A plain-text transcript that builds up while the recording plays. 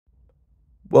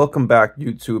Welcome back,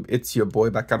 YouTube. It's your boy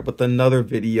back out with another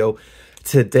video.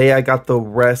 Today I got the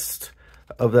rest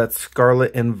of that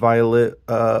Scarlet and Violet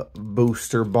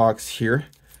booster box here.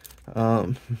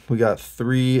 We got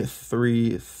 3,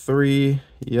 3, 3.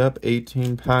 Yep,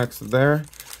 18 packs there.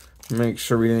 Make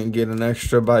sure we didn't get an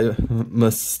extra by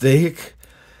mistake.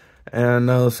 And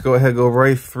let's go ahead and go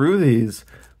right through these.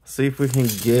 See if we can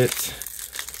get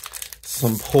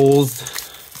some pulls.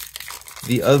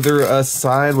 The other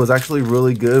side was actually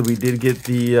really good. We did get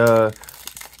the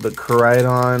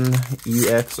Koraidon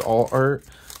EX All Art,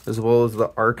 as well as the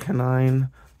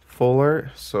Arcanine Full Art.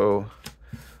 So,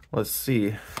 let's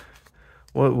see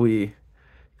what we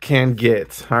can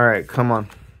get. Alright, come on.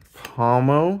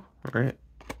 Palmo, right?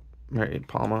 Right,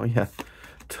 Palmo, yeah.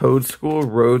 Toedscool,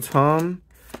 Rotom,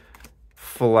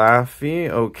 Flaffy,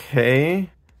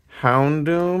 okay.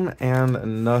 Houndoom,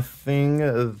 and nothing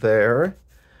there.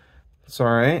 It's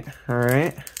alright,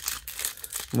 alright.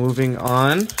 Moving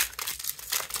on.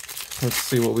 Let's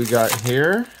see what we got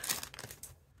here.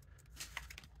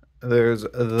 There's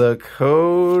the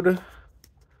code.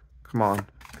 Come on.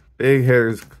 Big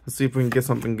hitters. Let's see if we can get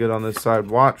something good on this side.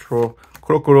 Watchful,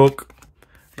 Krokorok,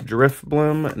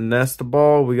 Drifblim, Nest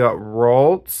Ball. We got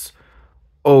Ralts.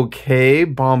 Okay,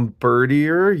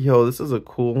 Bombardier. Yo, this is a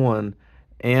cool one.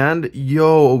 And,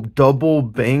 yo, double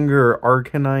banger,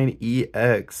 Arcanine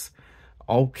EX.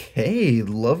 Okay,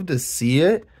 love to see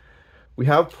it. We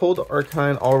have pulled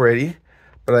Arcanine already,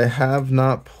 but I have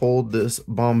not pulled this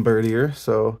Bombardier,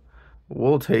 so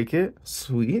we'll take it.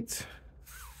 Sweet.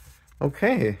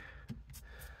 Okay.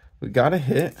 We got a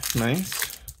hit.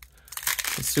 Nice.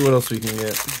 Let's see what else we can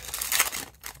get.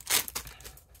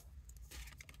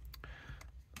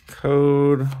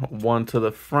 Code 1 to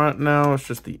the front now. It's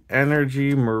just the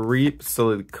Energy, Mareep,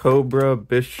 Silly Cobra,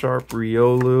 Bisharp,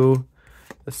 Riolu,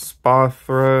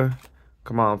 Espathra,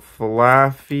 come on,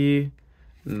 Flaffy,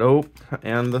 nope,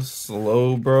 and the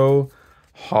Slowbro,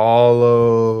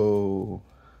 Hollow.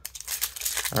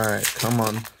 Alright, come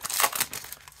on.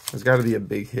 There's got to be a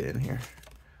big hit in here.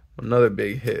 Another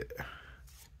big hit.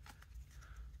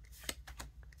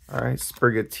 Alright,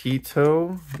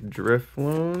 Sprigatito,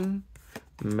 Drifloon,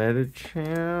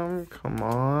 Medicham, come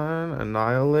on,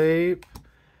 Annihilate,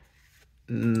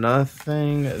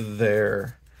 nothing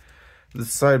there.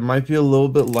 This side might be a little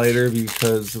bit lighter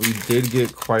because we did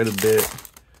get quite a bit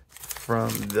from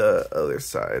the other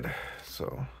side.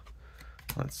 So,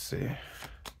 let's see.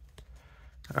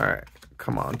 Alright,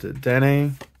 come on to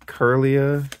Dene,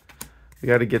 Kirlia. We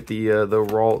got to get the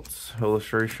Ralts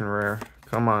illustration rare.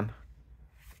 Come on.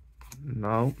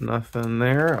 Nope, nothing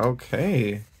there.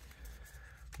 Okay.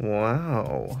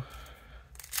 Wow.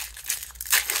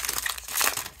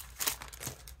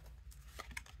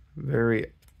 Very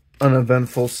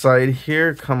uneventful side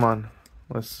here. Come on.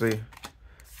 Let's see.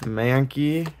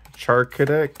 Mankey,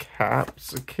 Charcadet,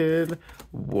 Capsakid,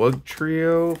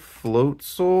 Wugtrio,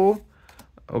 Floatzel.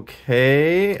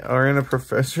 Okay. Are in a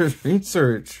professor's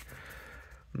research.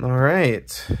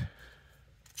 Alright.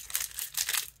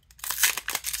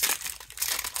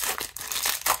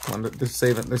 They're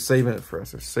saving it for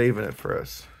us. They're saving it for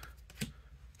us.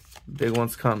 Big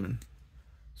one's coming.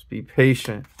 Just be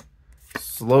patient.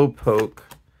 Slowpoke,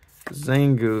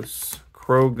 Zangoose,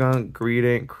 Croagunk,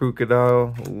 Greedent,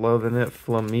 Crocodile, loving it,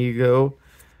 Flamigo.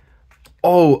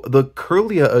 Oh, the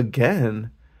Kirlia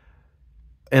again.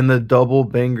 And the double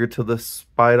banger to the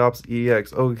Spidops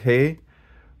EX. Okay.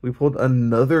 We pulled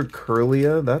another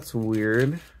Kirlia. That's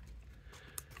weird.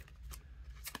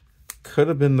 Could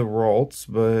have been the Ralts,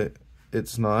 but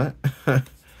it's not.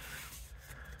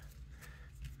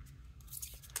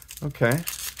 Okay.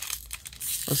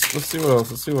 Let's see what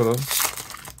else. Let's see what else.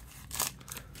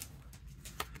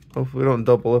 Hopefully we don't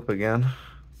double up again.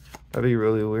 That'd be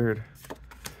really weird.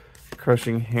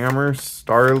 Crushing Hammer,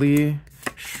 Starly,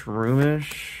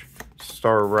 Shroomish,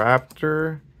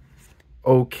 Staraptor.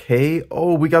 Okay.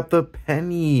 Oh, we got the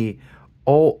Penny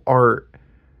All Art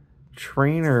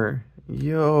Trainer.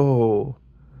 Yo.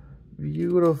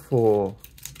 Beautiful.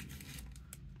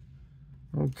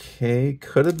 Okay.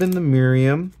 Could have been the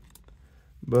Miriam.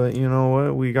 But you know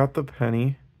what? We got the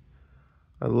Penny.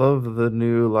 I love the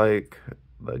new, like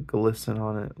glisten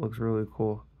on it. Looks really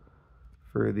cool.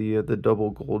 For the double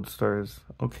gold stars.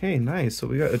 Okay, nice. So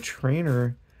we got a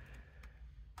trainer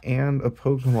and a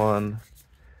Pokemon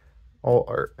All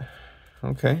Art.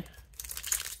 Okay.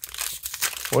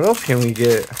 What else can we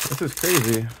get? This is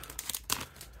crazy.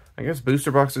 I guess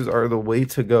booster boxes are the way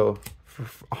to go. For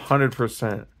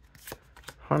 100%.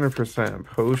 100%.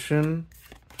 Potion.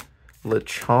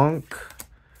 Lechonk.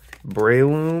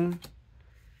 Breloom.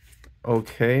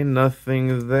 Okay,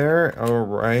 nothing there. All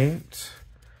right.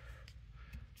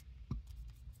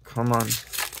 Come on.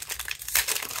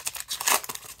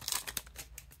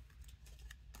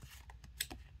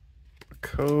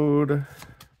 Code.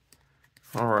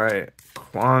 All right.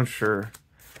 Clauncher.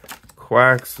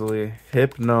 Quaxley.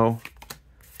 Hypno.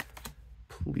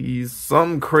 Please.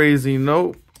 Some crazy.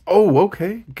 Nope. Oh,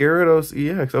 okay. Gyarados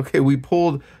EX. Okay, we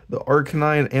pulled the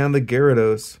Arcanine and the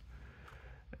Gyarados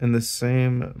in the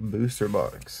same booster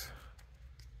box.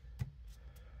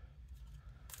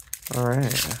 All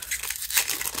right.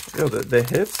 Yo, the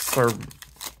hits are.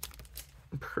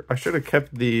 I should have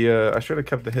kept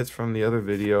the hits from the other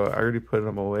video. I already put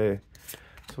them away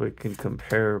so we can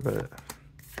compare, but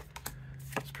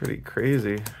it's pretty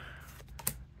crazy.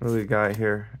 What do we got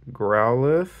here?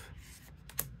 Growlithe,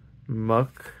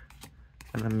 Muck,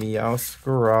 and a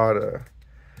Meowscarada.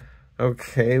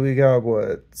 Okay, we got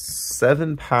what?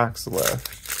 7 packs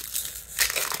left.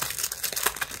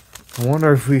 I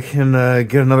wonder if we can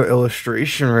get another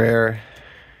illustration rare.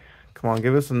 Come on,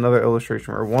 give us another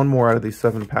illustration rare. One more out of these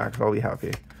 7 packs, I'll be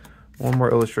happy. One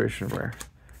more illustration rare.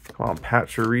 Come on,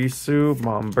 Pachirisu,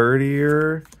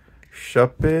 Bombirdier,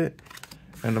 Shuppet,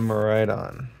 and a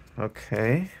Miraidon.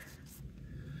 Okay.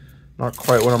 Not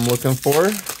quite what I'm looking for.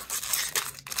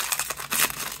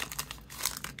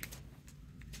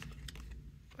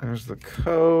 There's the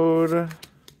code.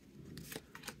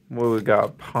 What we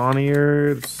got?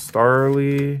 Poniard,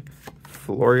 Starly,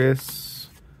 Florius,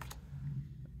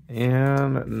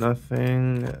 and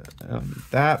nothing in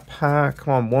that pack.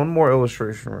 Come on, one more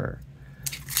illustration rare.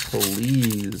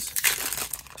 Please.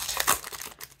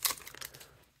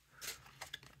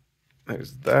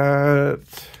 There's that.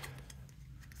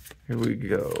 Here we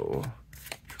go.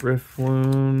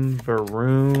 Drifloon,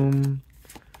 Varoom,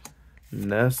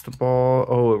 Nest Ball.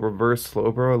 Oh, a reverse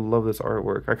Slowbro. I love this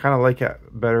artwork. I kind of like it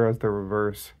better as the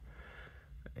reverse.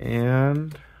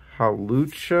 And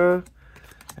Hawlucha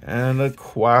and a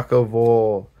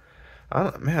Quackavole.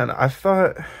 Man, I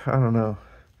don't know.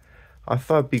 I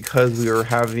thought because we were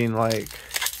having like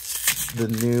the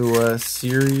new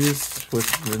series with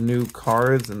the new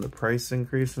cards and the price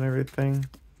increase and everything,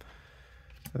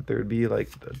 that there would be like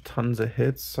tons of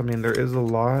hits. I mean, there is a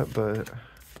lot, but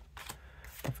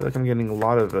I feel like I'm getting a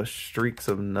lot of streaks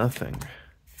of nothing.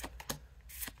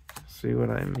 See what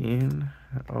I mean?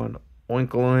 Oh, an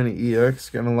Oinkologne EX.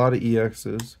 Getting a lot of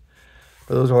EXs.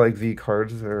 But those are like V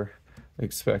cards. They're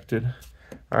expected.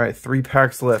 Alright, 3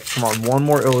 packs left. Come on, one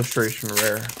more illustration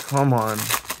rare. Come on.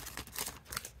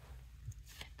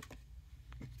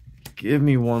 Give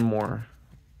me one more.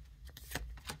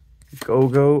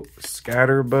 Go-Go,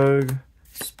 Scatterbug,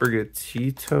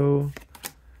 Sprigatito,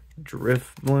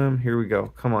 Drifblim. Here we go.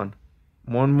 Come on.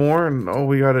 One more. And oh,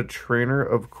 we got a Trainer,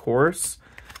 of course.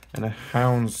 And a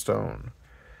Houndstone.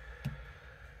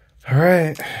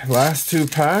 Alright. Last 2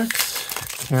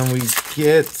 packs. Can we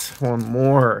get one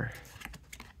more?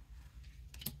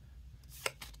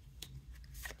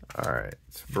 Alright.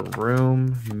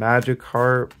 Varoom,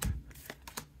 Magikarp.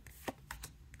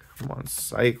 Come on.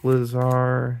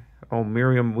 Cyclizar. Oh,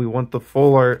 Miriam, we want the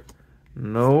full art.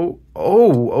 No.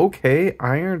 Oh, okay.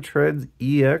 Iron Treads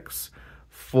EX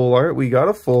full art. We got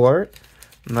a full art.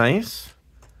 Nice.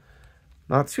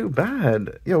 Not too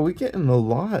bad. Yo, we getting a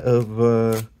lot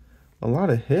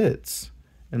of hits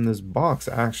in this box,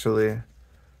 actually.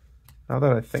 Now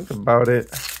that I think about it,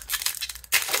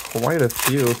 quite a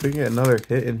few. If we get another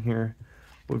hit in here,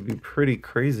 would be pretty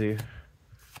crazy.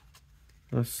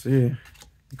 Let's see.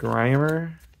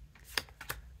 Grimer,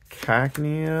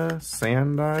 Cacnea,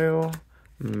 Sandile,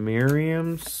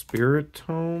 Miriam,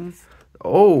 Spiritomb.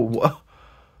 Oh,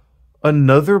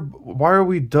 another. Why are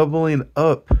we doubling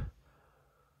up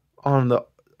on the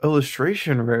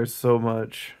illustration rares so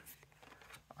much?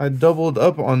 I doubled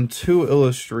up on 2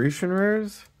 illustration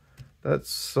rares? That's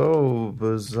so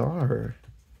bizarre.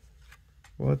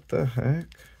 What the heck?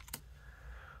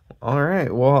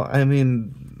 Alright, well, I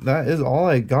mean, that is all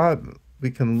I got.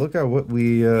 We can look at what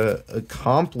we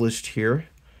accomplished here.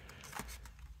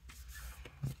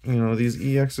 You know, these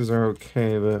EXs are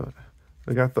okay, but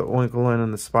we got the Oinkologne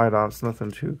and the Spidops.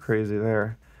 Nothing too crazy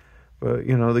there. But,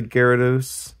 you know, the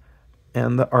Gyarados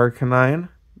and the Arcanine,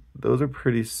 those are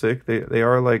pretty sick. They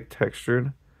are, like,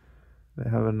 textured. They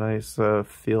have a nice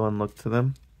feel and look to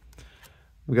them.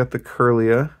 We got the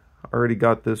Kirlia. Already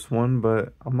got this one,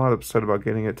 but I'm not upset about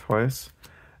getting it twice.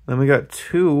 Then we got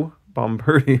 2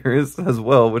 Bombirdiers as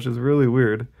well, which is really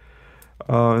weird.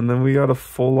 And then we got a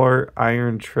full art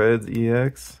Iron Treads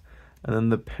EX, and then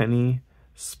the Penny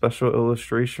special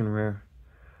illustration rare.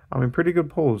 I mean, pretty good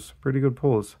pulls. Pretty good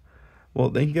pulls. Well,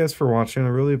 thank you guys for watching. I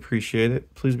really appreciate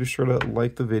it. Please be sure to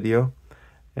like the video,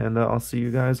 and I'll see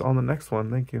you guys on the next one.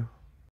 Thank you.